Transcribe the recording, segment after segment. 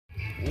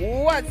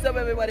What's up,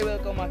 everybody?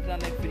 Welcome back to the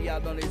next video.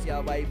 I've done this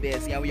here by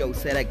Beze, and we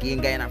outside again,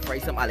 guy, and fry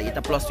some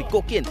alligator plus we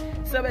cooking.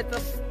 So better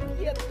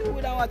stay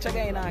tuned and watch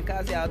again,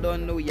 because you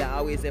don't know you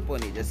always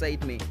upon it. Just say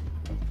it me.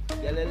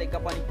 You look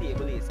up on the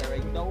table is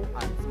right now,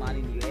 and it's man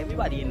in you.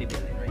 Everybody in the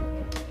building, right?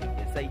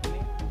 Just say it me.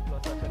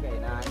 Plus watch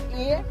again, and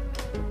here,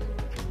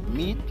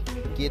 meat,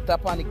 get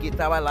up on the gator,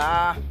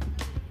 voila.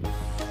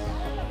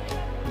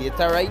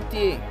 Gator right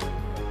there.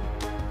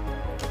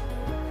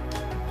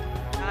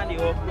 And the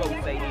whole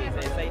crowd side here,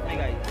 so side me,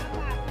 guys.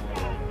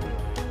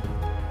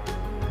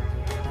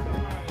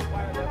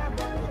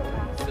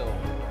 So,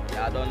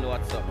 y'all don't know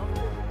what's up.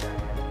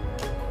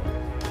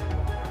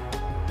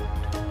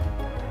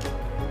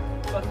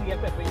 Plus we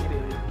have pepper in the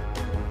building.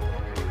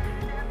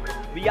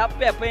 We have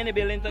pepper in the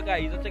building too,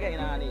 guys. So check it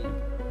out here.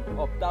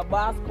 Up the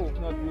bass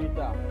coconut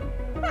water.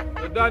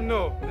 You don't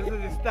know, this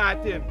is the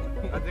starting.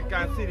 As you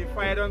can see, the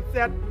fire don't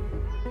set.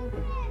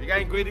 We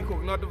got ingredient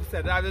coconut to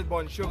set, that is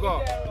burnt sugar.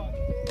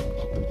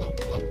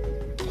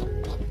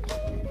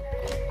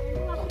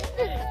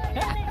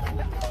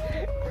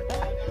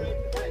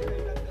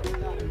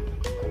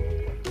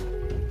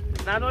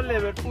 Now don't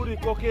live with food we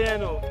cooking, you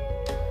know.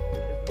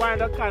 It's one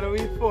of the can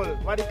we full.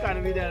 What the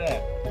can we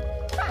there?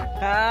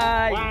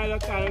 Hi. One of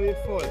the can we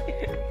full.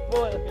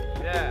 Full.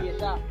 Yeah.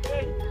 Yes,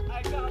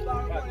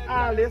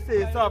 All this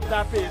is up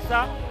that face,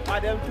 sir.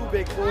 And them two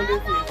big bowls,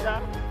 this is, sir.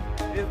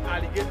 This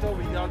alligator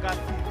we just got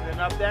seasoning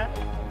up there.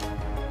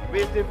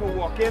 Waiting for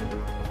walking.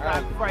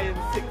 And frying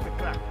 6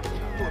 o'clock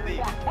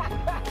today.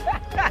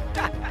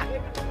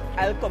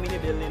 I'll come in the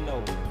building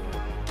now.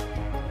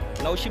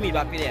 Now she me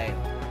back with there.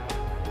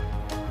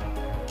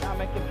 Now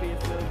make your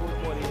face feel good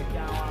for you.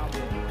 Can't want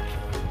it.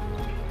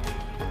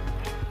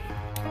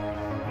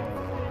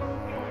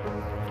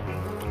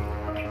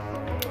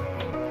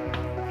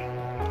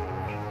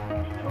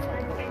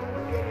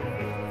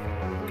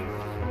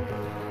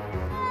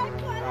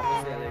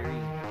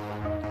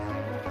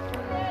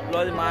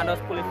 Bloody man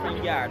just pull it from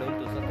the yard, don't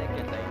you? So take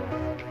your time.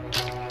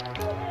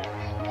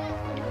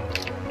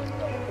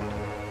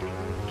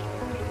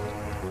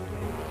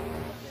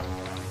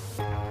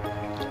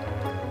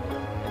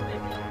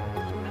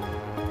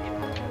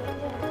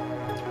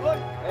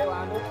 Hey,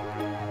 Wando.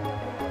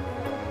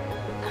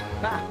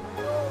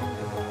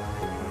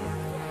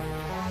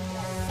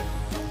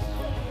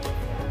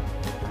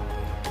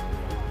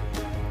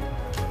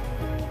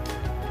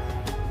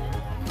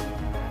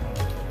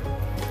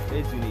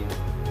 Hey, Julie.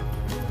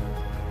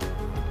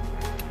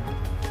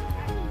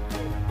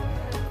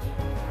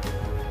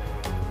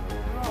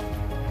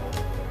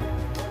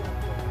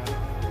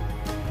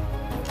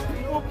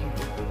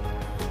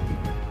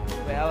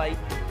 Well, like,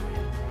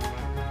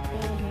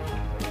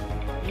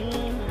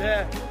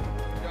 Yeah.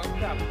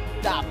 Tap.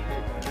 tap, Tap.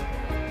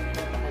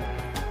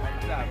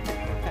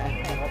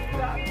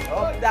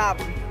 up, tap,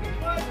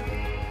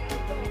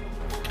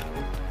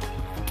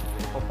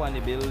 up on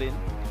the building.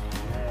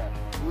 Yeah.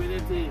 Will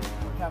it is?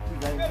 Tap is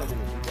going for the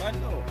one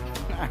no.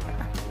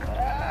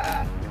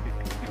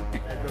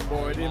 The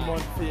body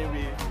month same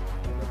way.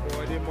 The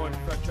body month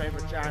for trying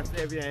for chance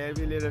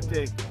every little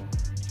thing.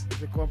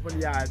 The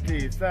company are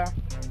taste, sir.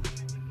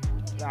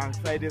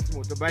 Alongside this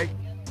motorbike,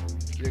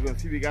 you're gonna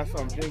see we got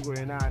something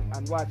going on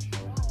and watch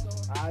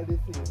all this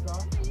things, sir.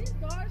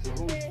 The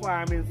whole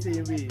farming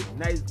same way.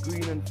 Nice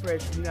green and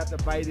fresh, you have to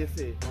buy this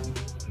here.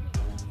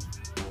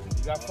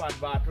 You got fat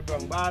bottle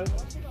brown ball.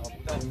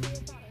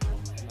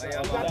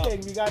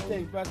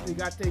 We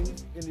got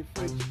things in the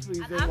fridge,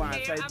 freezer one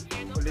side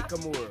for little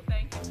more.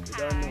 You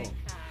don't know.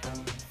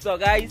 So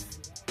guys,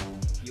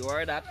 you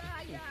heard that?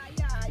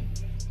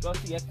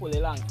 Just get pull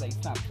alongside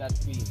Snapchat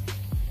screen.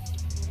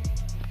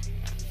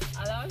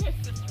 Allow your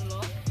sister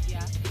love,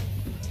 yeah.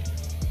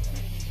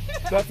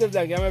 Just if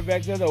they get me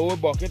back to the whole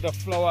bucket of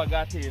flour I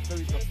got here, so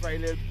we can fry a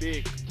little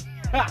big.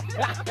 Alright.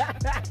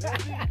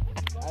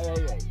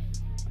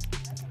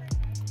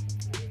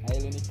 Are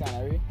you in the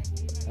cannery?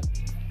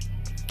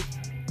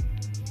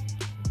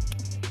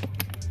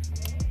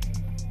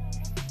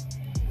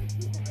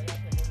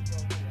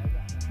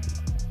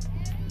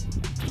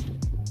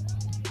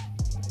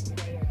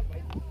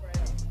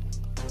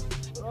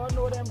 Oh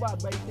no, them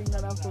bad by thing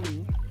that I'm for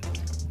me.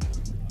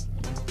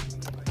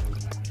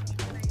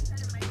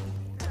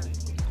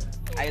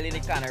 I in the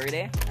cannery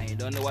there, and you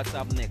don't know what's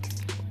up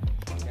next.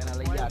 Kind of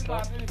like that,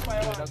 but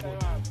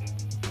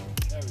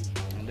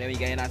and then we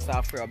get in and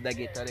start fry up the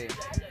gator there.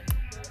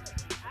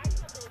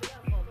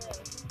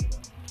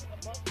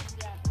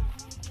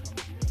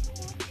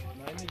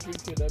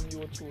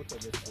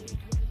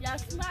 Yeah,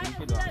 smile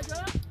and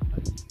pleasure.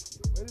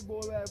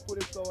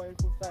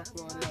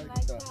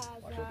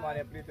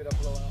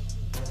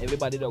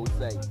 Everybody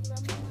outside.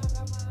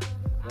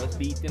 Just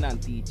beating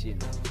and teaching.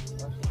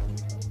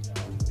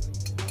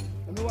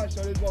 I watch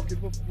all this bucket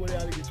for the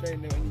alligator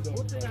in there when you done.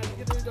 What thing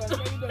alligator you done?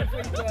 When you done?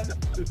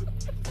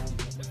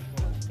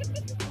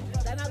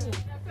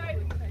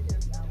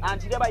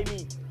 And she there by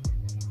me.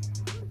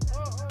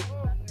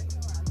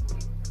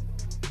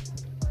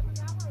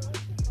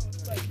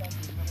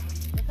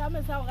 Come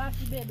and say,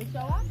 baby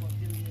shower.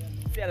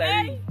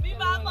 Celery. Me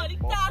man money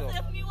task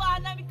if me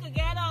want me could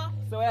get her.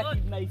 So I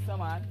keep nice,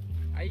 man.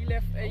 Are you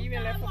left? Are you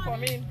even left for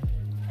coming?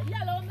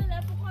 Yellow me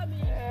left for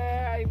coming.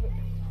 I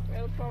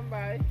welcome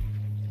by.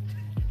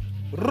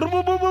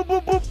 Yellow me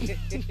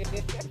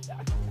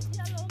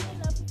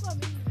left for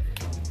coming.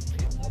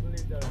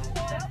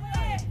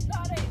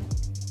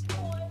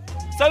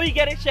 So we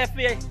get a chef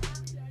here.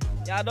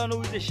 Y'all don't know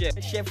who's the chef.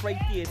 The chef right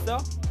here, so.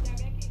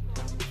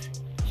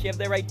 Chef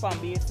the right from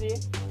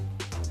Beze.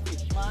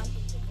 Fish man.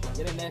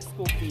 Get the next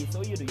cook here.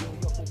 So you do? You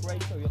cook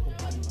right or you cook?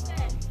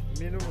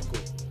 Me no cook.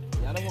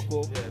 You don't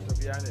cook? Yeah, to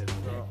be honest.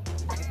 So,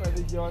 if I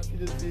did just see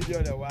this video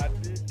and watch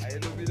it, I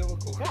know me no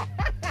cook.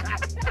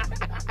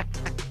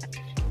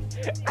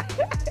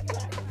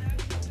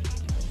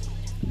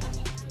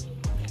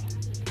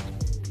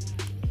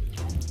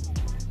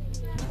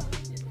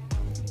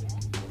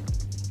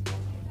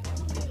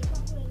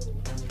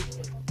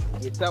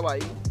 Kita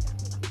baik.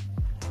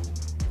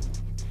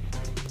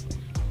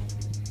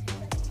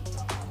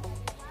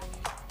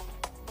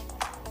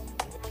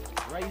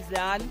 Rice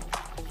done.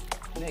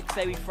 Next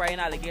time we fry an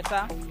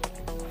alligator.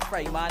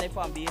 Fry man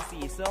from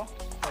Beze, so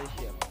for the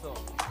chef. So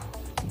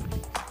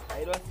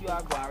I don't see what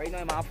I'm going right now.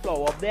 I'm a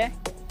flour up there.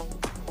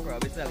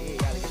 Probably telling you,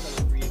 alligator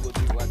look really good.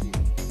 What it?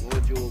 No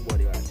joke,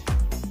 body watch.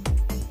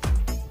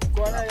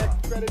 Go on, you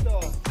spread it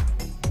all.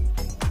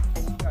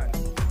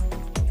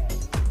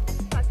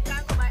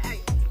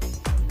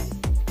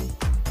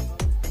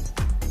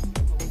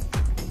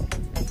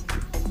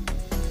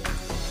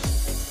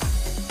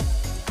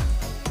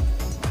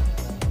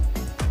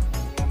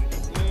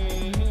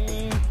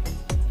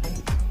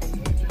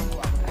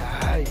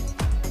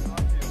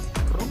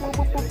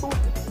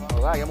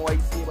 Alright, I'm going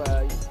to see,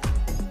 bye.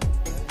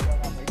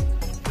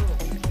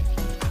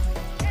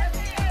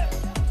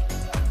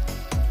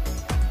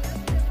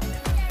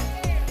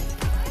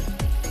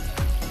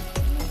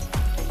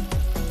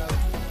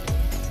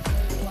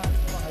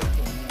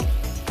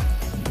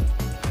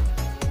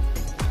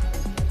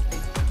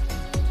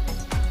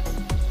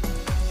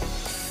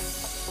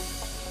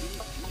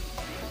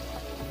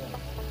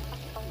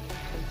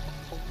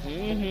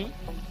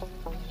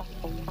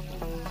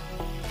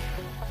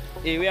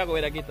 Hey, we are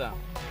going to get that.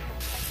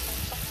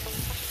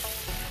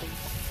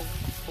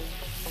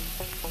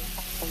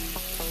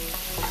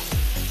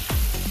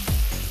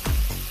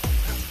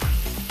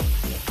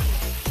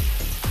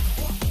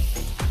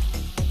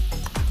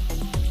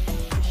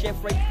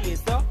 Chef right here,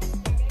 so.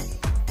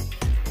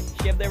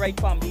 Chef the right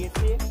from Beze.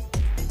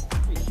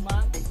 Fish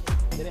man.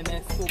 Then the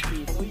next cook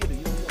here. So you do?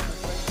 You do your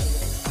cook right here.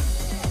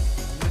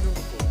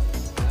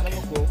 I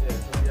don't cook. Yeah,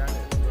 to be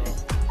honest, bro.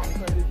 If I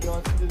did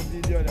just see this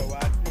video and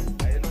watch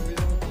it, I know me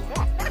no cook.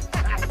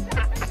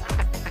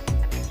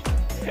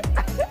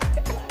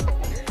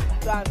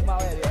 Dance my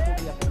way there.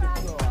 Cook your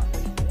flour.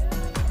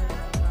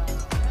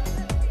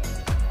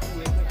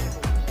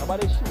 How about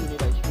the shoe?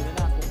 The shoe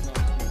not cook now.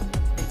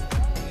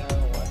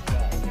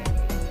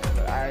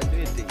 I do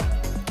it.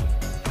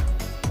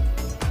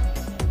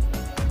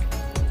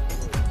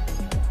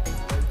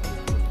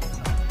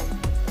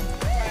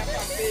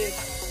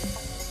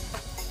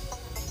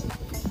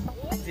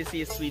 This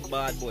is sweet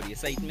bad body, you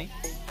sight me?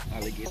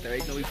 Alligator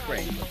right now with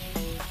friend.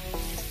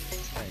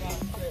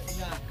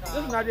 This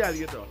is not the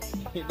alligator.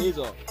 These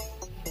are.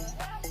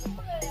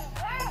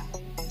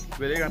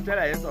 Well, I can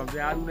tell you something.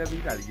 I don't ever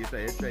eat alligator.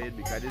 I try it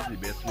because it's the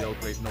best way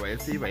out right now. I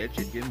save my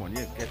chicken money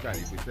and catch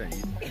alligator and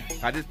eat.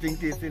 I just think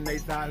tasting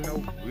nice all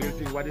now. We'll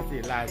think what they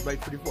say last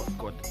bite for the first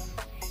cut.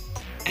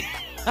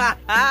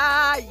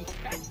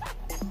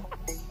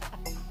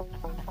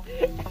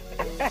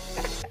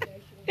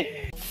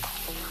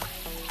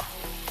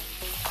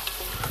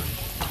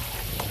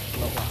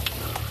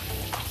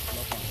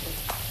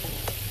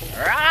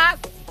 Ras!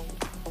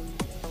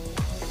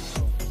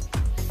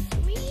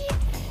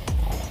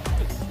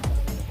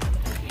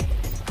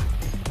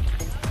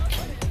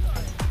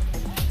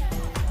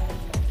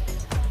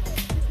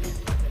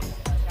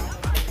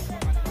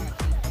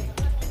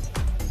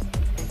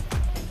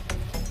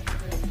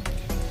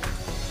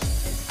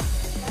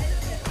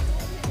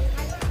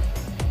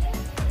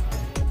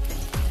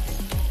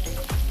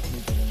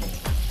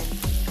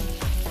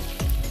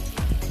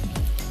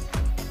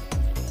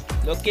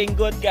 Looking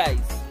good, guys.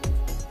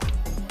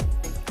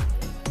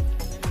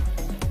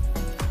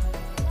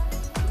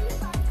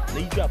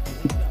 Let it drop.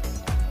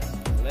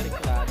 Let it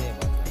clear there,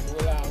 but.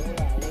 Hold on.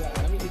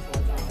 Let me get it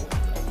down.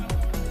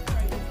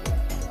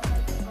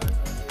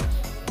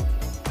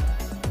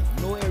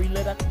 No, Harry,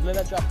 let that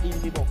drop in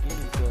the bucket.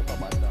 So,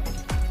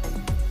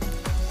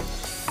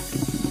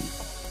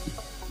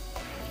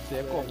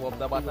 cover up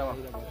the bottom.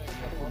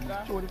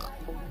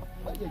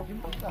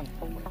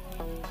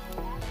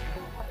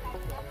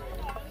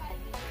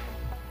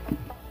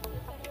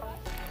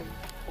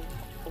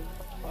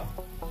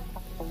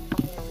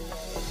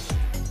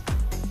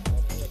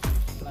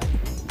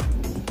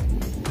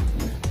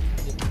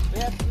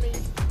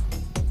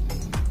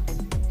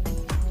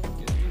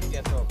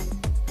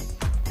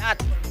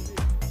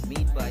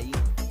 Meat by you.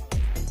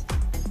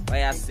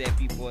 Why I say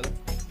people?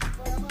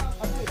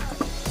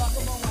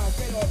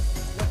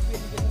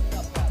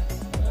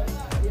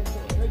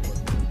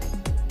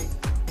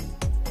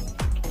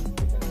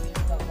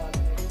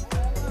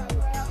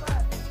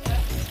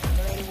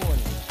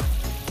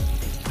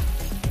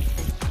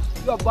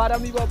 go bother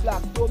me go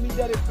black. Show me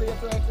there the place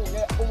where I go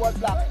get over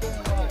black.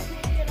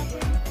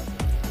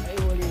 Hey,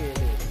 what is it?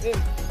 Hey.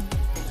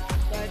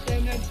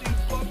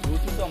 Do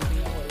something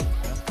about it.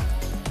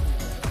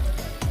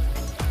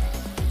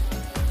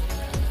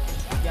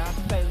 You can't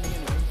spell me, you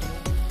know.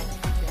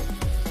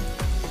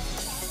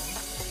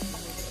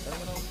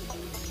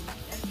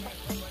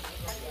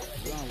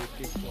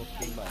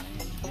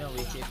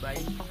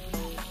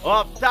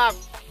 Up top,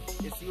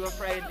 you see your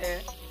friend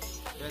there?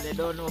 Well, they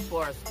don't know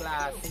first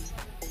class.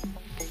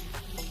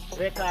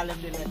 We call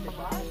him the netty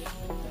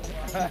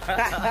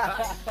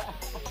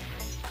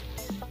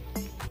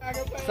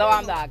So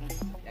I'm dog.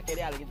 You can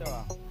the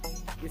alligator.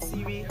 You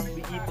see we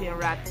eating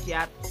rat,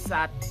 cat,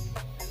 sat.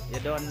 You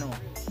don't know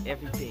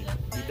everything.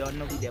 You don't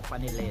know we there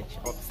on the ledge,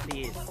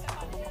 upstairs.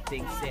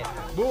 Things set.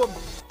 Boom.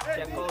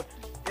 Check out.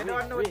 You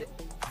don't know it.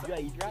 You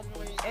eat rat?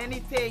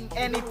 Anything,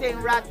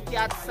 rat,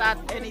 cat, sat,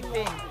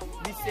 anything.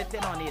 We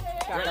sitting on it.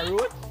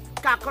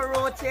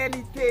 Cockroach,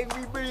 anything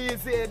we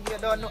breathing. You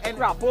don't know. And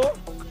crapo.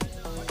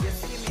 You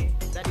see me?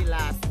 That's the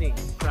last thing.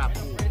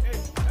 Crapo.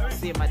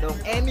 See madam.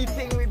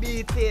 Anything we be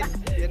eating.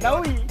 You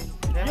know we?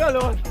 You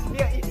alone. We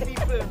are eating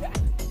people.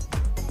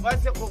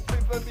 What's your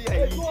people be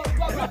eating?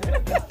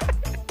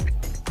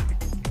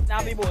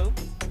 Now we boil.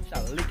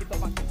 Shall lick it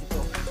up and kick it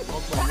up.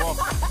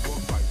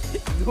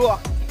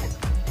 Walk.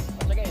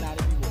 What's again now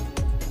the people?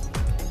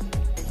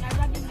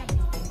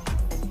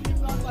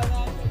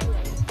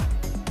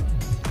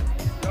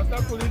 Just a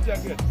police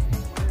jacket.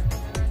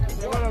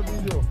 They want a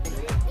video.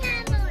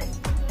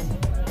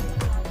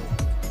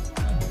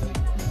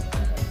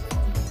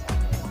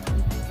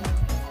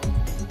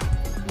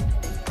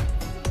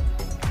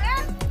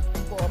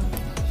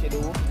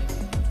 Shadow.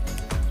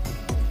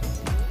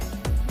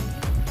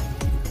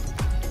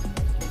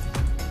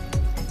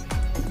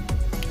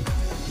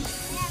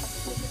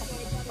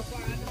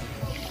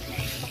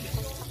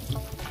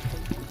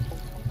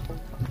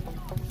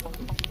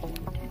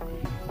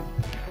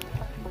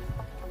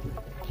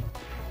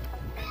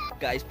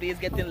 Guys, please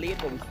getting late,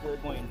 but we're still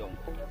going down.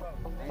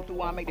 I don't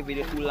want to make the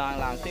video too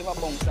long. Save a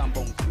bounce and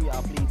bounce.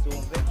 Please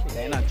don't venture.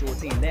 They're not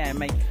showing there. I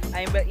make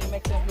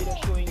some video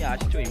showing you,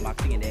 showing my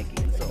thing in there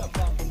again. So,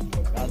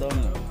 I don't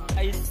know.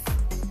 Guys,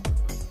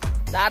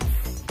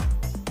 that's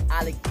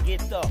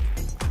alligator.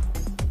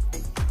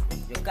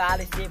 You call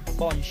it a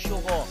bun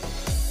sugar.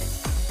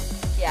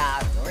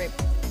 Yeah, rip.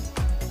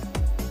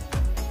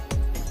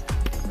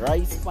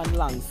 Rice pan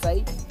long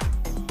side.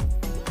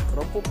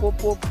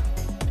 Rop.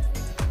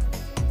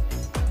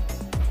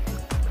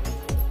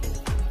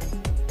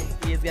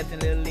 It's getting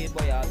a little late,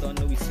 but I don't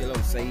know we still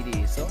outside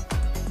here, so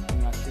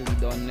I'm not sure we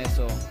done this,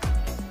 so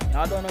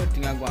I don't know what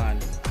thing I'm going on.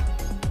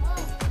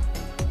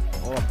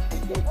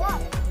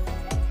 Oh.